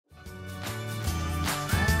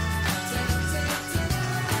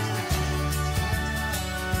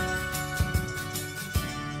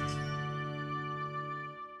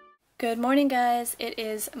Good morning, guys. It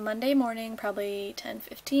is Monday morning, probably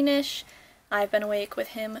 10:15-ish. I've been awake with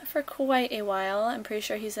him for quite a while. I'm pretty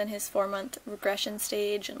sure he's in his 4-month regression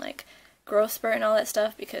stage and like growth spurt and all that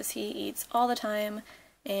stuff because he eats all the time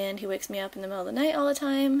and he wakes me up in the middle of the night all the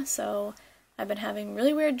time. So I've been having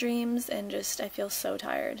really weird dreams and I feel so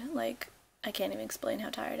tired. Like, I can't even explain how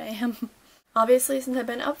tired I am. Obviously, since I've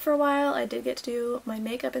been up for a while, I did get to do my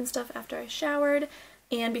makeup and stuff after I showered.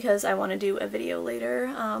 And because I want to do a video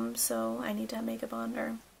later, so I need to have makeup on,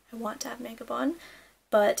 or I want to have makeup on.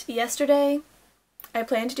 But yesterday, I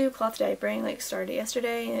planned to do cloth diapering, like started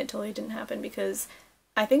yesterday, and it totally didn't happen because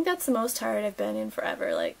I think that's the most tired I've been in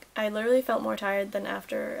forever. Like, I literally felt more tired than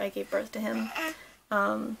after I gave birth to him.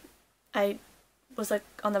 I was like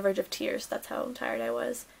on the verge of tears, that's how tired I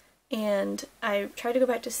was. And I tried to go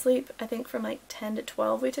back to sleep. I think from like 10 to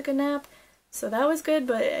 12 we took a nap, so that was good,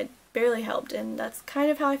 but it barely helped, and that's kind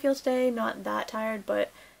of how I feel today. Not that tired, but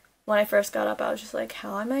when I first got up I was just like,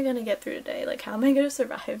 how am I gonna get through today? Like, how am I gonna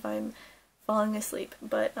survive if I'm falling asleep?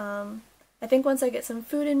 But I think once I get some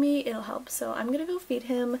food in me, it'll help. So I'm gonna go feed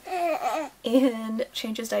him and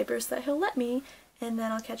change his diapers so that he'll let me, and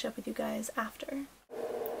then I'll catch up with you guys after.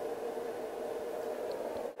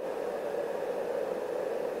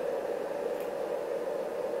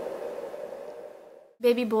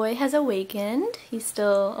 Baby boy has awakened. He's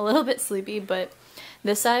still a little bit sleepy, but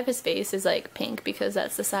this side of his face is like pink because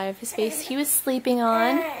that's the side of his face he was sleeping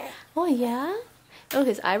on. Oh yeah? Oh,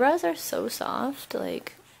 his eyebrows are so soft.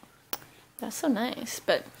 Like, that's so nice.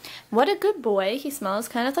 But what a good boy. He smells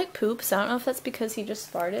kind of like poop, so I don't know if that's because he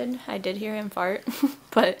just farted. I did hear him fart,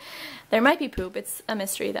 but there might be poop. It's a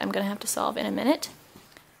mystery that I'm gonna have to solve in a minute.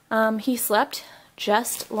 He slept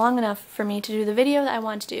just long enough for me to do the video that I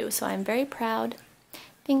want to do, so I'm very proud.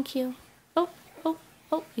 Thank you.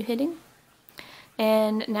 Oh, you hitting?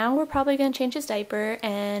 And now we're probably going to change his diaper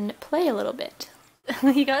and play a little bit.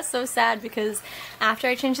 He got so sad because after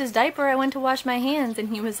I changed his diaper, I went to wash my hands and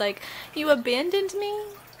he was like, "You abandoned me?"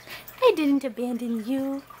 I didn't abandon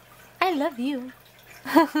you. I love you.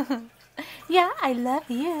 Yeah, I love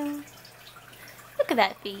you. Look at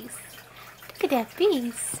that face. Look at that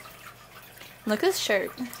face. Look at his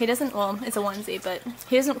shirt. He doesn't, well, it's a onesie, but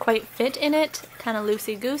he doesn't quite fit in it. Kind of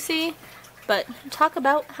loosey-goosey. But talk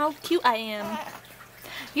about how cute I am.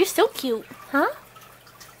 You're so cute, huh?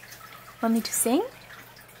 Want me to sing?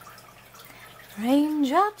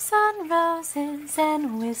 Raindrops on roses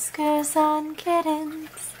and whiskers on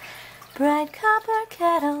kittens, bright copper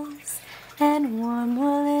kettles and warm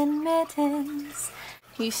woolen mittens.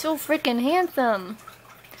 He's so freaking handsome.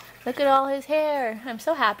 Look at all his hair. I'm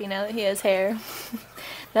so happy now that he has hair.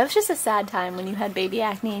 That was just a sad time when you had baby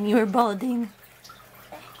acne and you were balding.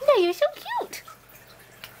 No, you're so cute.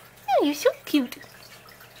 No, you're so cute.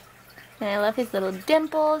 And I love his little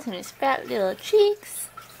dimples and his fat little cheeks.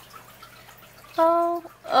 Oh,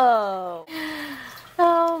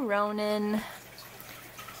 Ronan.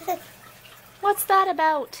 What's that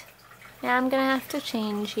about? Now I'm gonna have to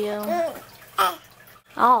change you.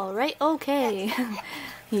 Alright, okay.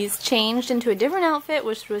 He's changed into a different outfit,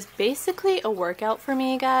 which was basically a workout for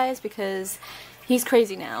me, guys, because he's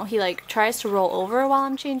crazy now. He like tries to roll over while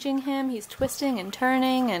I'm changing him. He's twisting and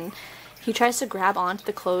turning, and he tries to grab onto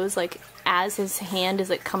the clothes like as his hand is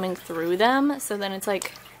like coming through them. So then it's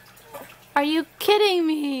like, are you kidding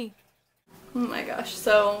me? Oh my gosh.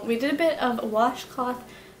 So we did a bit of washcloth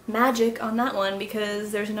magic on that one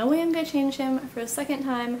because there's no way I'm gonna change him for a second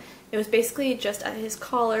time. It was basically just at his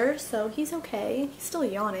collar, so he's okay. He's still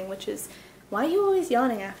yawning, which is, why are you always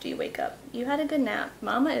yawning after you wake up? You had a good nap.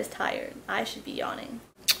 Mama is tired. I should be yawning.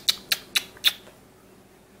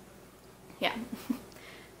 Yeah.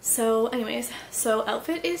 So anyways, so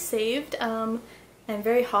outfit is saved. I'm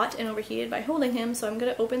very hot and overheated by holding him, so I'm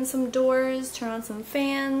gonna open some doors, turn on some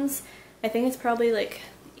fans. I think it's probably like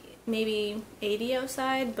maybe 80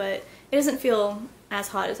 outside, but it doesn't feel as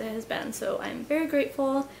hot as it has been, so I'm very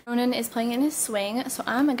grateful. Ronan is playing in his swing, so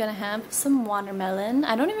I'm gonna have some watermelon.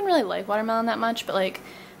 I don't even really like watermelon that much, but like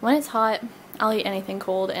when it's hot, I'll eat anything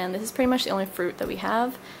cold, and this is pretty much the only fruit that we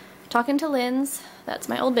have. Talking to Lynn's, that's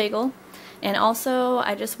my old bagel. And also,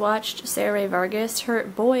 I just watched Sarah Ray Vargas. Her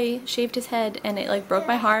boy shaved his head, and it like broke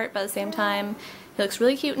my heart, but at the same time, he looks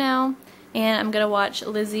really cute now. And I'm gonna watch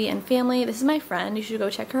Lizzie and Family. This is my friend. You should go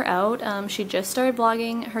check her out. She just started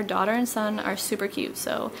vlogging. Her daughter and son are super cute,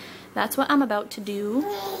 so that's what I'm about to do.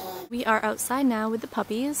 We are outside now with the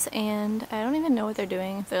puppies, and I don't even know what they're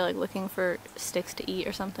doing. If they're like looking for sticks to eat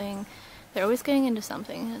or something. They're always getting into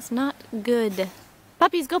something. It's not good.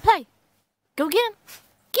 Puppies, go play! Go get them!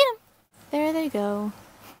 Get them! There they go.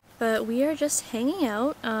 But we are just hanging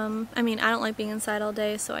out. I mean, I don't like being inside all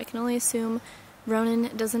day, so I can only assume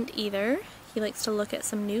Ronan doesn't either. He likes to look at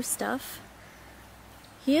some new stuff.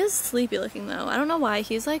 He is sleepy looking though. I don't know why.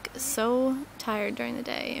 He's like so tired during the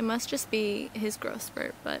day. It must just be his growth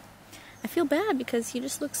spurt, but I feel bad because he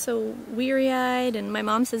just looks so weary-eyed, and my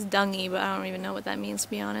mom says dungy, but I don't even know what that means, to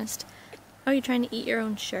be honest. Oh, you're trying to eat your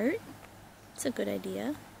own shirt? That's a good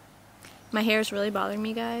idea. My hair is really bothering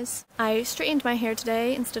me, guys. I straightened my hair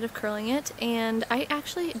today instead of curling it, and I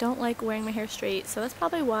actually don't like wearing my hair straight, so that's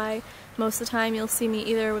probably why most of the time you'll see me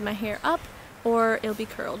either with my hair up or it'll be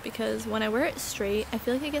curled, because when I wear it straight, I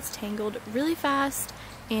feel like it gets tangled really fast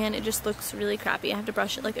and it just looks really crappy. I have to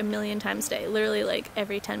brush it like a million times a day. Literally like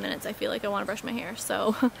every 10 minutes I feel like I want to brush my hair,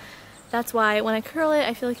 so that's why when I curl it,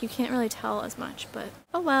 I feel like you can't really tell as much, but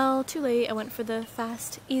oh well, too late. I went for the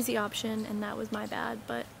fast, easy option, and that was my bad,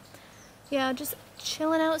 but yeah, just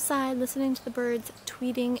chilling outside, listening to the birds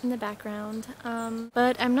tweeting in the background.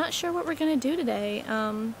 But I'm not sure what we're gonna do today.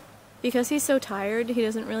 Because he's so tired, he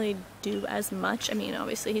doesn't really do as much. I mean,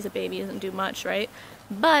 obviously he's a baby, he doesn't do much, right?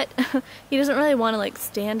 But he doesn't really want to like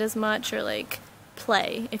stand as much or like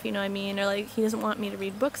play, if you know what I mean, or like he doesn't want me to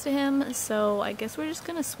read books to him, so I guess we're just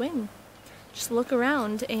gonna swing. Just look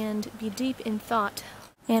around and be deep in thought.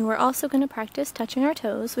 And we're also gonna practice touching our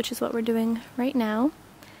toes, which is what we're doing right now.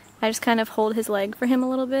 I just kind of hold his leg for him a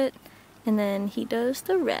little bit, and then he does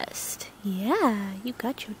the rest. Yeah, you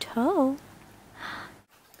got your toe.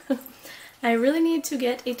 I really need to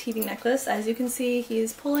get a teething necklace. As you can see,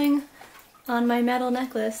 he's pulling on my metal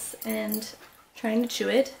necklace and trying to chew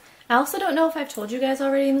it. I also don't know if I've told you guys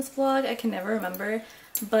already in this vlog, I can never remember,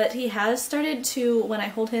 but he has started to, when I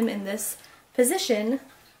hold him in this position,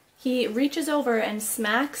 he reaches over and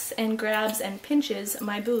smacks and grabs and pinches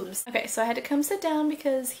my boobs. Okay, so I had to come sit down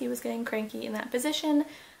because he was getting cranky in that position,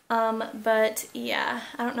 but yeah,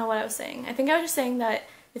 I don't know what I was saying. I think I was just saying that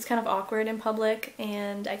it's kind of awkward in public,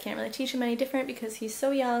 and I can't really teach him any different because he's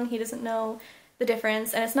so young, he doesn't know the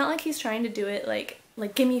difference, and it's not like he's trying to do it like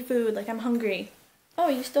give me food, like I'm hungry. Oh,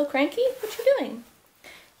 are you still cranky? What you doing?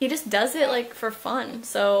 He just does it like for fun,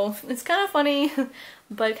 so it's kind of funny,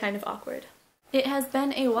 but kind of awkward. It has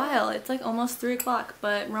been a while, it's like almost 3 o'clock,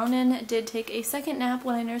 but Ronan did take a second nap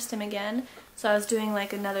when I nursed him again. So I was doing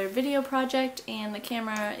like another video project and the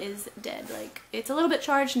camera is dead. Like, it's a little bit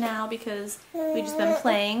charged now because we've just been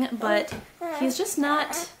playing, but he's just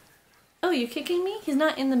not... Oh, you kicking me? He's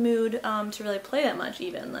not in the mood to really play that much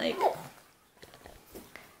even. Like,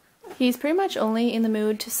 he's pretty much only in the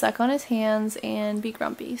mood to suck on his hands and be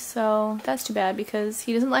grumpy. So that's too bad because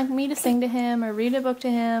he doesn't like me to sing to him or read a book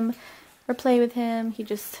to him or play with him. He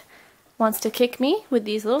just wants to kick me with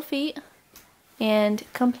these little feet and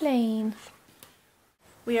complain.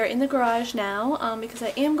 We are in the garage now because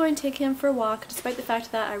I am going to take him for a walk despite the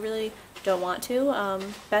fact that I really don't want to.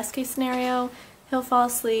 Best case scenario, he'll fall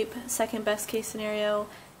asleep. Second best case scenario,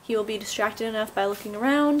 he will be distracted enough by looking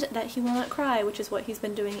around that he will not cry, which is what he's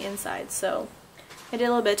been doing inside. So I did a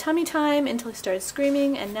little bit of tummy time until he started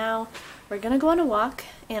screaming, and now we're gonna go on a walk,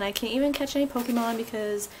 and I can't even catch any Pokemon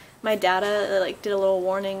because my data like did a little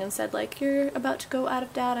warning and said like you're about to go out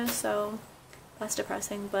of data, so that's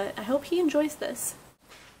depressing, but I hope he enjoys this.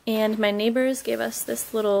 And my neighbors gave us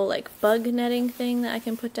this little like bug netting thing that I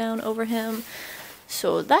can put down over him.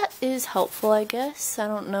 So that is helpful, I guess. I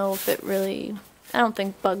don't know if it really... I don't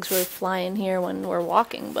think bugs really fly in here when we're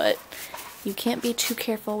walking, but you can't be too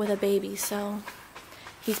careful with a baby, so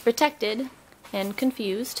he's protected and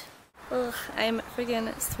confused. Ugh, I'm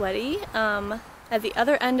friggin' sweaty. At the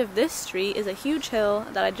other end of this street is a huge hill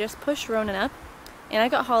that I just pushed Ronan up, and I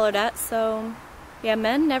got hollered at, so... Yeah,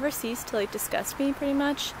 men never cease to like disgust me pretty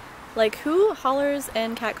much. Like, who hollers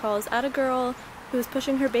and catcalls at a girl who's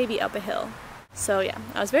pushing her baby up a hill? So yeah,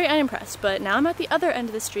 I was very unimpressed, but now I'm at the other end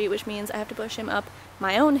of the street, which means I have to push him up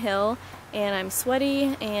my own hill, and I'm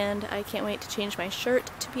sweaty, and I can't wait to change my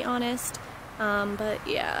shirt, to be honest. But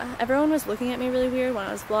yeah, everyone was looking at me really weird when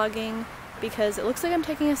I was vlogging because it looks like I'm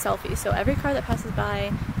taking a selfie, so every car that passes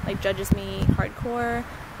by like judges me hardcore.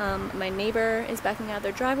 My neighbor is backing out of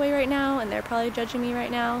their driveway right now, and they're probably judging me right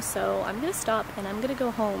now, so I'm gonna stop and I'm gonna go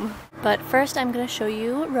home. But first I'm gonna show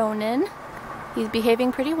you Ronan. He's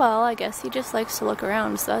behaving pretty well. I guess he just likes to look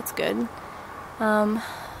around, so that's good. And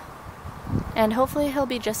hopefully he'll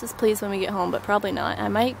be just as pleased when we get home, but probably not. I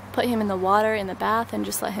might put him in the water in the bath and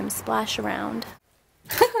just let him splash around.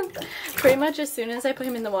 Pretty much as soon as I put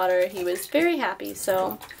him in the water, he was very happy,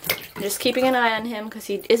 so I'm just keeping an eye on him because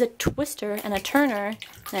he is a twister and a turner,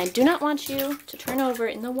 and I do not want you to turn over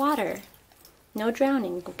in the water. No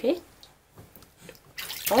drowning, okay?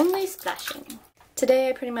 Only splashing. Today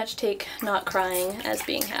I pretty much take not crying as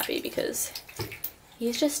being happy because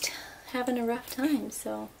he's just having a rough time,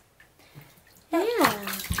 so yeah.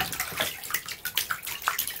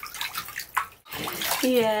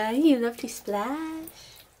 Yeah, you love to splash.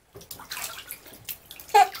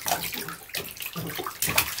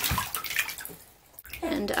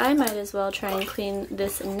 And I might as well try and clean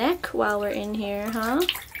this neck while we're in here, huh?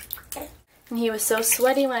 And he was so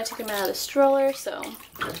sweaty when I took him out of the stroller, so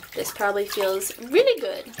this probably feels really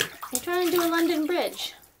good. I'm trying to do a London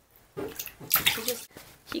Bridge.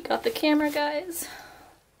 He got the camera, guys.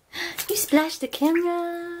 You splashed the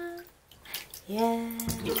camera. Yeah.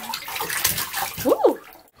 Woo!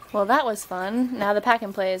 Well, that was fun. Now the pack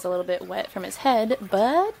and play is a little bit wet from his head,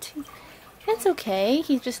 but that's okay.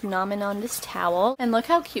 He's just nomming on this towel. And look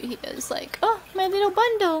how cute he is. Like, oh, my little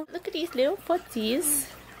bundle. Look at these little footsies.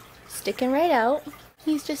 Sticking right out.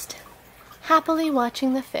 He's just happily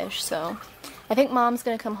watching the fish, so I think Mom's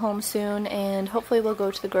gonna come home soon and hopefully we'll go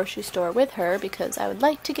to the grocery store with her because I would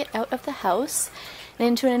like to get out of the house and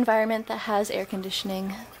into an environment that has air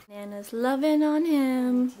conditioning. Nana's loving on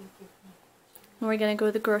him. And we're gonna go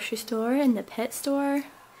to the grocery store and the pet store.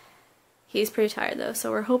 He's pretty tired though,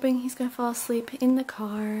 so we're hoping he's gonna fall asleep in the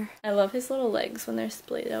car. I love his little legs when they're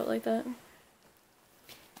splayed out like that.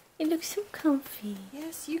 It looks so comfy.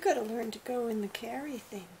 Yes, you gotta learn to go in the carry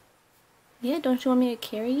thing. Yeah, don't you want me to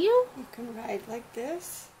carry you? You can ride like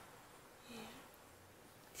this. Yeah.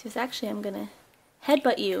 Because actually I'm gonna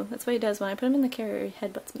headbutt you. That's what he does when I put him in the carrier, he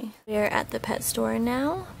headbutts me. We are at the pet store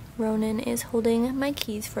now. Ronan is holding my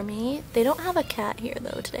keys for me. They don't have a cat here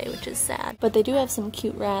though today, which is sad. But they do have some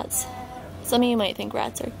cute rats. Some of you might think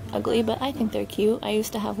rats are ugly, but I think they're cute. I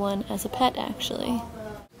used to have one as a pet actually.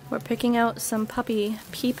 We're picking out some puppy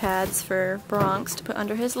pee pads for Bronx to put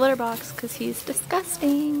under his litter box because he's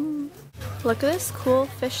disgusting. Look at this cool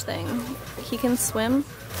fish thing. He can swim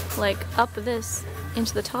like up this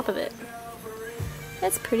into the top of it.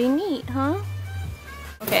 That's pretty neat, huh?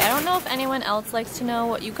 Okay, I don't know if anyone else likes to know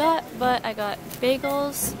what you got, but I got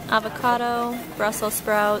bagels, avocado, Brussels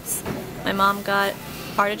sprouts. My mom got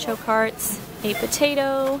artichoke hearts, a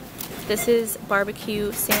potato. This is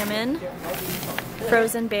barbecue salmon,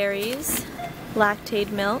 frozen berries,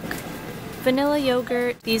 lactate milk, vanilla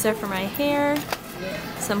yogurt. These are for my hair,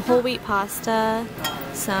 some whole wheat pasta,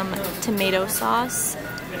 some tomato sauce,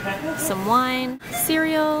 some wine,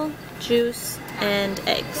 cereal, juice, and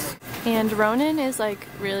eggs. And Ronan is like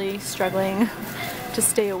really struggling to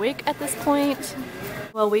stay awake at this point.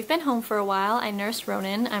 Well, we've been home for a while. I nursed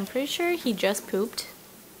Ronan. I'm pretty sure he just pooped.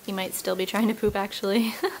 He might still be trying to poop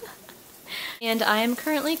actually. And I am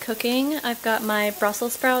currently cooking. I've got my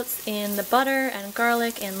Brussels sprouts in the butter and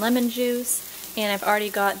garlic and lemon juice, and I've already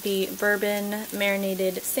got the bourbon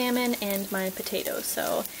marinated salmon and my potatoes.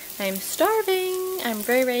 So I'm starving. I'm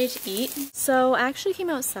very ready to eat. So I actually came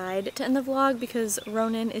outside to end the vlog because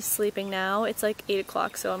Ronan is sleeping now. It's like 8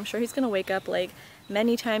 o'clock, so I'm sure he's gonna wake up like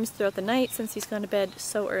many times throughout the night since he's gone to bed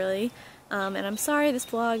so early. And I'm sorry this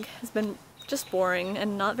vlog has been just boring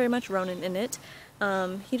and not very much Ronan in it.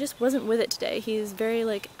 He just wasn't with it today. He's very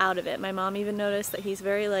like out of it. My mom even noticed that he's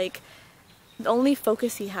very like, the only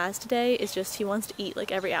focus he has today is just he wants to eat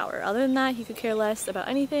like every hour. Other than that, he could care less about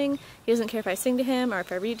anything. He doesn't care if I sing to him or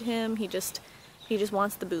if I read to him. He just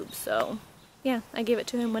wants the boobs. So yeah, I gave it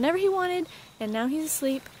to him whenever he wanted, and now he's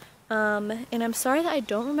asleep. And I'm sorry that I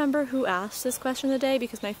don't remember who asked this question of the day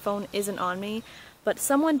because my phone isn't on me, but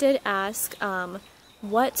someone did ask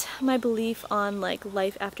what my belief on like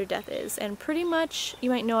life after death is, and pretty much you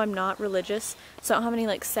might know I'm not religious, so I don't have any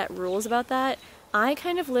like set rules about that. I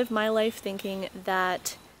kind of live my life thinking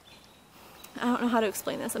that, I don't know how to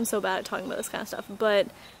explain this, I'm so bad at talking about this kind of stuff, but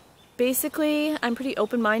basically I'm pretty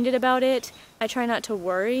open-minded about it. I try not to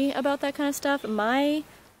worry about that kind of stuff. My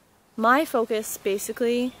focus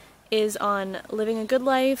basically is on living a good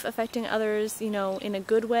life, affecting others, you know, in a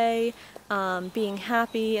good way, being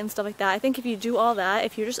happy and stuff like that. I think if you do all that,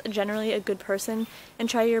 if you're just generally a good person and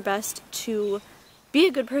try your best to be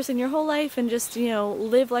a good person your whole life and just, you know,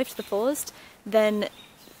 live life to the fullest, then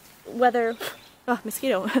whether, oh,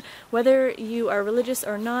 mosquito, whether you are religious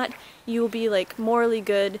or not, you will be like morally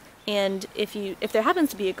good, and if there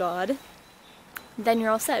happens to be a God, then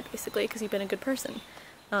you're all set basically because you've been a good person.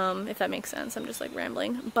 If that makes sense. I'm just like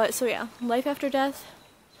rambling. But so yeah, life after death,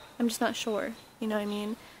 I'm just not sure. You know what I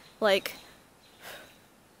mean? Like,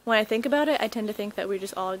 when I think about it, I tend to think that we're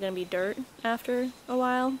just all gonna be dirt after a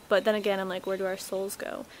while. But then again, I'm like, where do our souls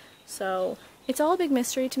go? So it's all a big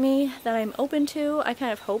mystery to me that I'm open to. I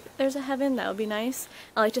kind of hope there's a heaven. That would be nice.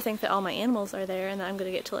 I like to think that all my animals are there and that I'm gonna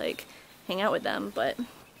get to like hang out with them, but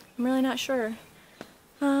I'm really not sure.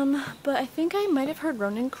 But I think I might have heard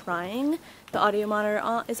Ronan crying. The audio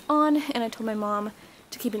monitor is on, and I told my mom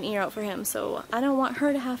to keep an ear out for him, so I don't want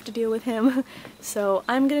her to have to deal with him. So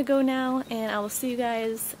I'm gonna go now, and I will see you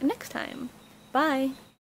guys next time. Bye!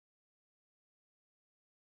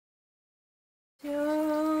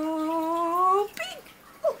 So big.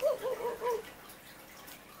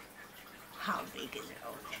 How big is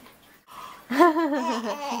Ronan?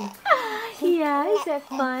 Yeah, is that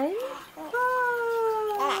fun?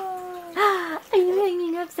 Are you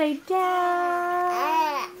hanging upside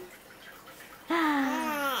down?